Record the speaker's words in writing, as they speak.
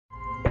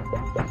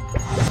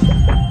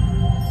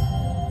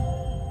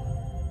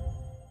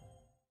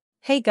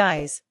Hey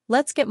guys,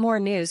 let's get more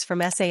news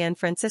from San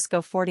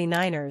Francisco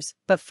 49ers,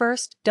 but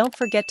first, don't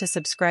forget to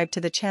subscribe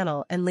to the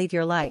channel and leave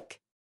your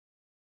like.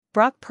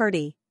 Brock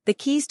Purdy, the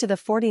keys to the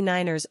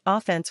 49ers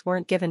offense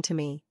weren't given to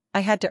me, I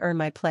had to earn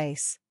my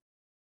place.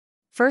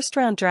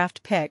 First-round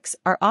draft picks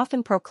are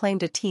often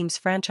proclaimed a team's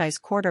franchise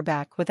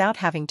quarterback without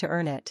having to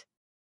earn it.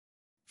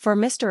 For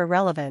Mr.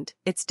 Irrelevant,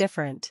 it's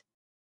different.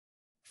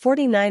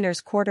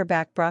 49ers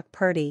quarterback Brock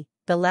Purdy,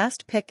 the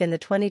last pick in the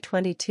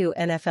 2022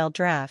 NFL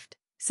Draft,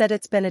 said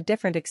it's been a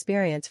different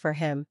experience for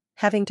him,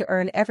 having to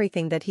earn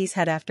everything that he's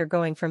had after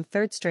going from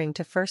third string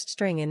to first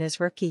string in his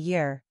rookie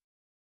year.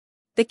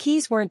 The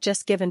keys weren't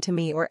just given to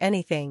me or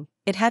anything,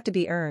 it had to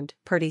be earned,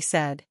 Purdy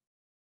said.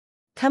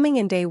 Coming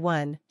in day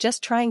one,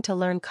 just trying to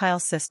learn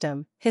Kyle's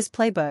system, his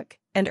playbook,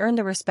 and earn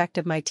the respect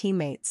of my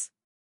teammates.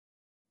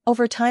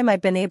 Over time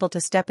I've been able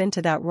to step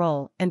into that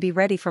role and be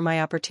ready for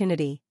my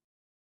opportunity.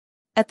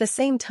 At the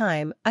same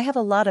time, I have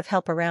a lot of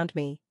help around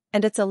me,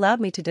 and it's allowed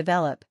me to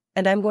develop,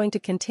 and I'm going to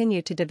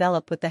continue to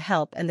develop with the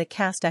help and the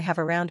cast I have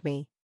around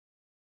me.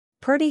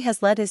 Purdy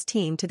has led his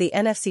team to the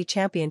NFC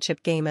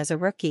Championship game as a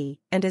rookie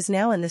and is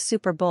now in the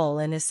Super Bowl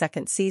in his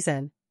second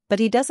season, but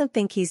he doesn't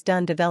think he's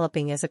done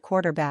developing as a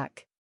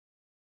quarterback.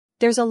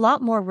 There's a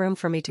lot more room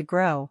for me to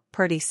grow,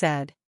 Purdy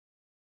said.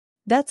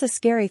 That's a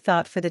scary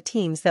thought for the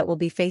teams that will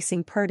be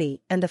facing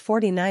Purdy and the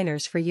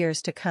 49ers for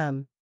years to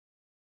come.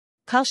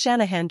 Kyle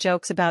Shanahan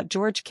jokes about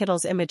George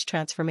Kittle's image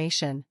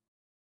transformation.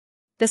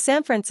 The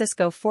San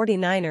Francisco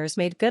 49ers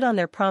made good on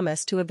their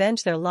promise to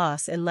avenge their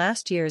loss in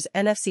last year's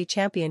NFC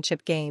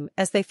Championship game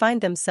as they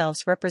find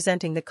themselves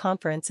representing the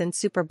conference in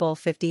Super Bowl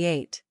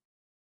 58.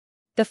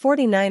 The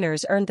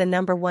 49ers earned the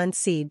number 1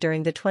 seed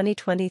during the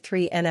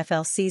 2023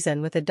 NFL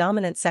season with a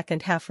dominant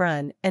second-half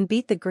run and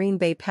beat the Green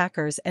Bay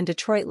Packers and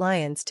Detroit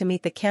Lions to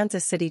meet the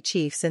Kansas City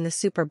Chiefs in the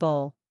Super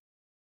Bowl.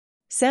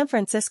 San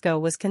Francisco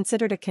was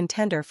considered a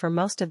contender for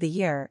most of the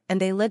year and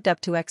they lived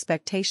up to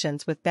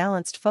expectations with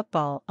balanced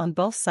football on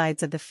both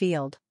sides of the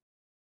field.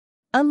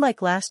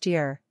 Unlike last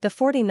year, the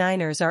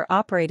 49ers are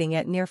operating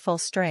at near full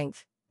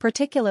strength,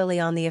 particularly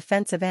on the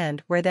offensive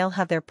end where they'll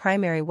have their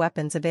primary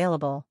weapons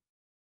available.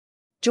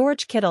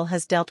 George Kittle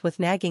has dealt with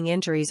nagging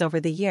injuries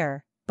over the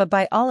year, but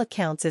by all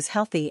accounts is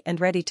healthy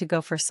and ready to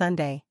go for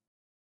Sunday.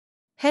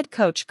 Head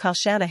coach Kyle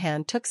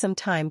Shanahan took some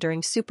time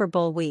during Super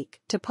Bowl week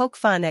to poke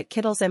fun at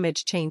Kittle's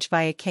image change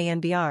via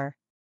KNBR.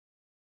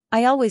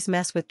 "I always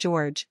mess with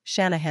George,"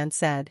 Shanahan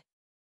said.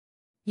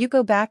 "You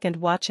go back and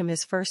watch him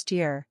his first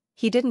year,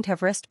 he didn't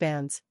have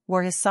wristbands,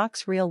 wore his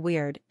socks real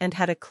weird and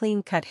had a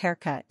clean-cut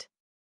haircut.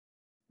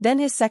 Then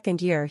his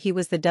second year he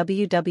was the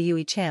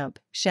WWE champ,"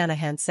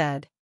 Shanahan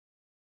said.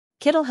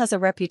 Kittle has a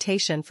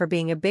reputation for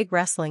being a big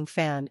wrestling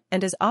fan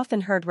and is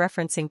often heard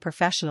referencing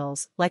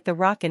professionals like The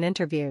Rock in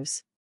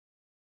interviews.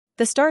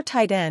 The star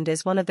tight end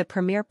is one of the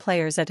premier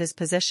players at his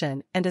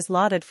position and is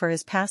lauded for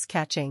his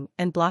pass-catching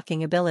and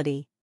blocking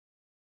ability.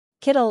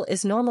 Kittle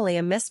is normally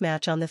a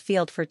mismatch on the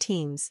field for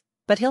teams,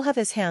 but he'll have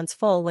his hands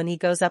full when he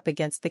goes up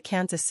against the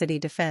Kansas City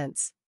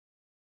defense.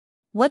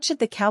 What should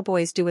the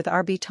Cowboys do with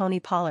RB Tony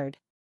Pollard?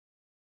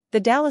 The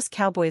Dallas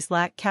Cowboys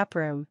lack cap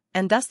room,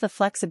 and thus the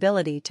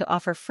flexibility to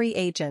offer free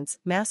agents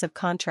massive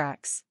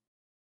contracts.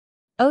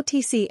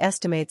 OTC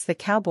estimates the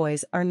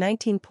Cowboys are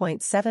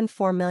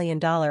 $19.74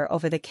 million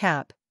over the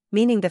cap,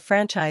 meaning the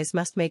franchise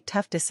must make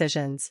tough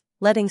decisions,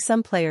 letting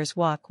some players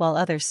walk while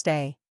others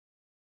stay.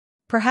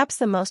 Perhaps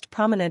the most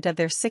prominent of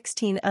their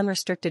 16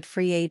 unrestricted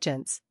free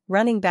agents,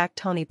 running back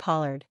Tony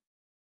Pollard.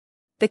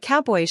 "The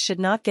Cowboys should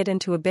not get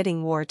into a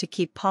bidding war to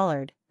keep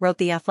Pollard," wrote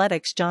The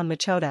Athletic's John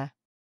Machota.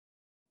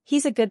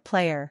 "He's a good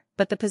player,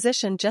 but the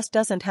position just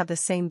doesn't have the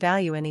same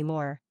value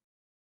anymore.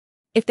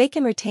 If they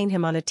can retain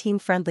him on a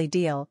team-friendly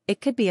deal,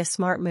 it could be a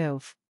smart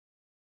move.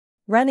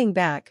 Running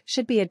back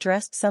should be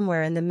addressed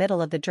somewhere in the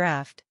middle of the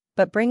draft,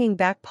 but bringing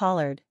back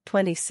Pollard,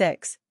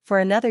 26, for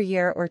another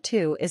year or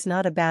two is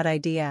not a bad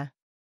idea."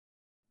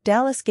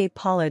 Dallas gave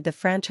Pollard the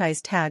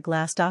franchise tag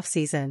last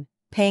offseason,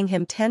 paying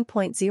him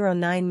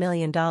 $10.09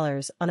 million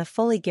on a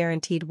fully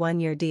guaranteed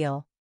one-year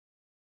deal.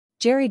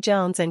 Jerry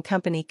Jones and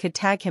company could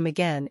tag him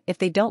again if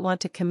they don't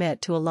want to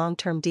commit to a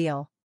long-term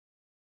deal.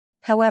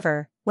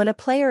 However, when a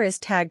player is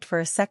tagged for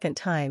a second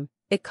time,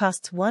 it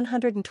costs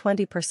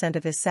 120%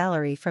 of his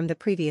salary from the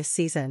previous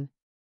season.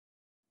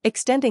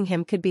 Extending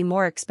him could be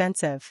more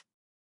expensive.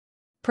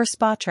 Per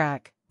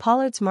Spotrac,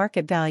 Pollard's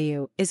market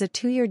value is a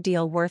 2-year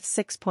deal worth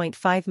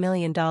 $6.5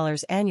 million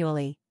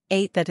annually,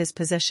 8th at his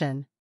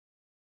position.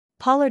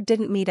 Pollard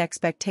didn't meet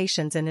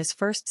expectations in his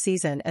first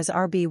season as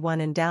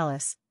RB1 in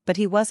Dallas, but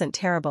he wasn't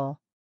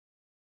terrible.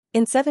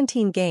 In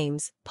 17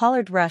 games,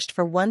 Pollard rushed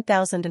for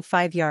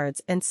 1,005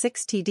 yards and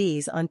 6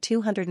 TDs on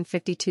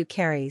 252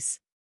 carries.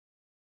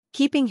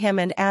 Keeping him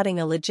and adding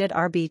a legit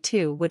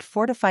RB2 would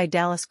fortify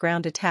Dallas'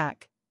 ground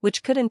attack,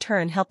 which could in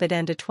turn help it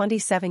end a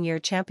 27-year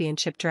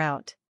championship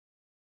drought.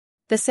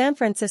 The San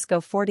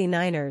Francisco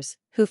 49ers,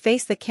 who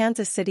face the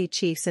Kansas City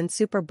Chiefs in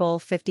Super Bowl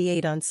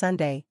 58 on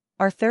Sunday,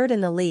 are third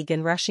in the league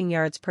in rushing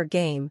yards per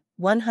game,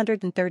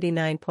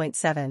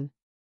 139.7.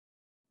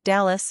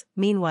 Dallas,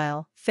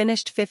 meanwhile,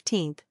 finished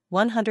 15th,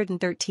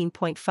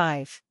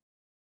 113.5.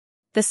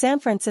 The San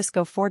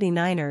Francisco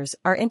 49ers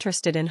are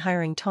interested in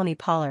hiring Tony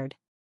Pollard.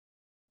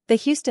 The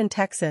Houston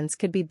Texans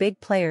could be big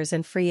players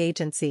in free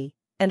agency,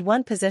 and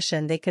one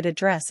position they could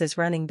address is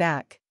running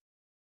back.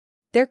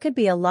 There could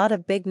be a lot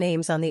of big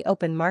names on the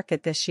open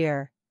market this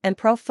year, and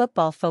Pro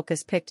Football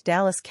Focus picked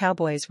Dallas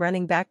Cowboys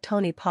running back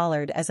Tony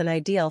Pollard as an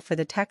ideal for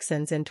the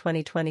Texans in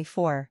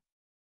 2024.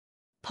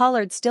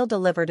 Pollard still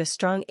delivered a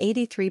strong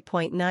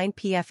 83.9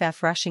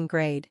 PFF rushing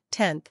grade,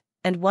 10th,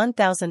 and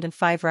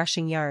 1,005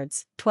 rushing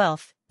yards,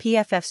 12th,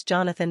 PFF's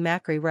Jonathan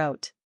Macri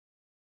wrote.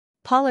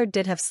 Pollard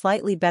did have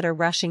slightly better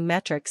rushing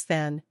metrics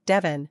than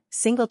Devin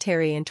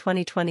Singletary in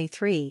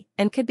 2023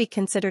 and could be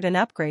considered an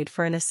upgrade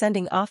for an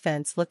ascending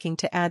offense looking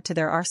to add to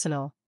their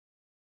arsenal.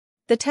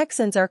 The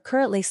Texans are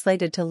currently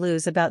slated to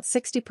lose about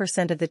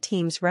 60% of the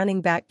team's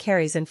running back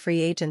carries in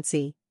free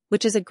agency,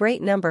 which is a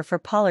great number for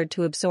Pollard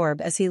to absorb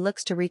as he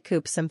looks to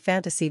recoup some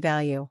fantasy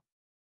value.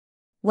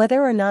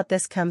 Whether or not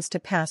this comes to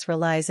pass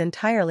relies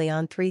entirely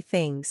on three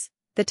things: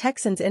 the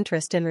Texans'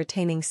 interest in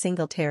retaining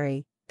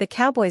Singletary, the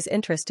Cowboys'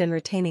 interest in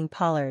retaining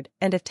Pollard,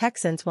 and if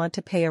Texans want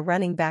to pay a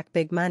running back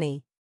big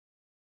money.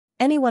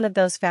 Any one of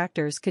those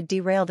factors could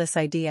derail this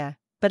idea,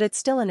 but it's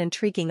still an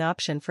intriguing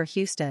option for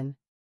Houston.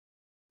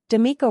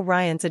 DeMeco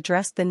Ryans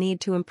addressed the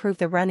need to improve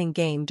the running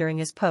game during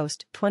his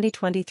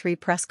post-2023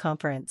 press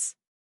conference.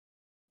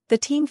 The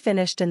team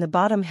finished in the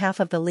bottom half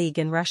of the league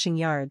in rushing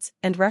yards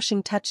and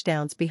rushing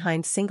touchdowns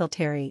behind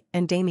Singletary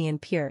and Dameon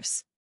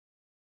Pierce.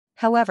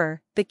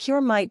 However, the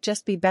cure might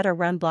just be better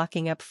run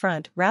blocking up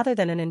front rather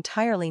than an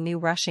entirely new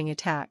rushing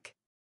attack.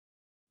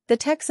 The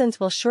Texans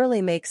will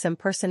surely make some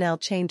personnel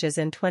changes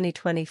in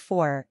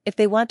 2024 if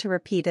they want to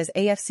repeat as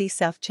AFC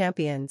South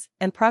champions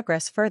and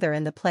progress further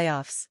in the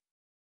playoffs.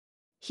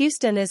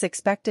 Houston is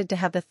expected to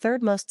have the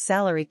third most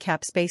salary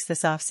cap space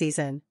this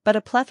offseason, but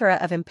a plethora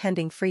of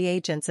impending free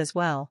agents as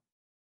well.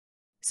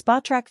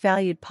 Spotrac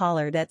valued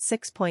Pollard at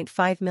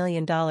 $6.5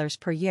 million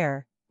per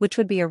year, which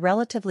would be a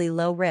relatively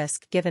low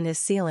risk given his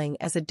ceiling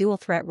as a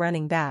dual-threat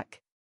running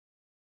back.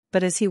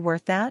 But is he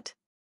worth that?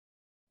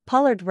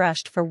 Pollard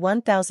rushed for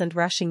 1,000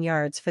 rushing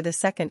yards for the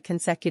second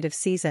consecutive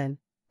season,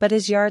 but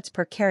his yards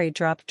per carry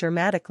dropped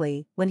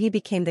dramatically when he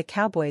became the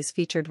Cowboys'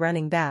 featured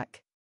running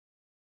back.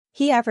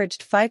 He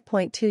averaged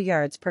 5.2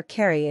 yards per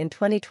carry in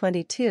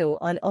 2022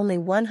 on only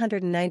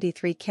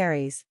 193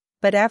 carries,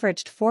 but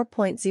averaged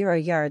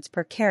 4.0 yards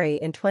per carry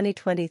in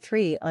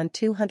 2023 on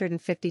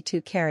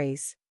 252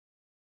 carries.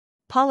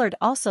 Pollard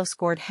also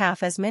scored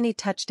half as many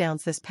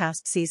touchdowns this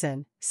past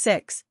season,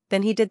 6,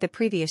 than he did the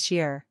previous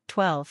year,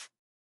 12.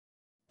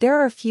 There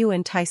are a few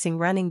enticing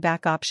running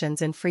back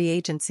options in free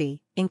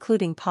agency,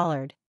 including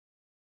Pollard.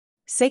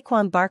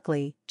 Saquon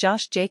Barkley,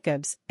 Josh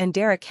Jacobs, and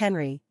Derrick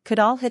Henry could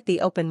all hit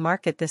the open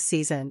market this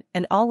season,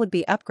 and all would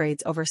be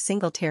upgrades over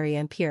Singletary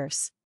and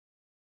Pierce.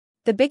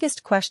 The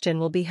biggest question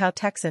will be how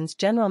Texans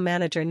general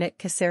manager Nick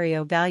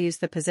Caserio values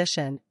the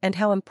position and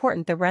how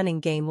important the running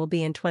game will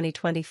be in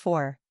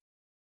 2024.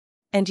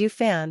 And you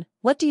fan,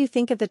 what do you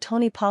think of the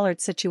Tony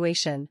Pollard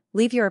situation?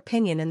 Leave your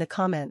opinion in the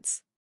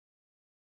comments.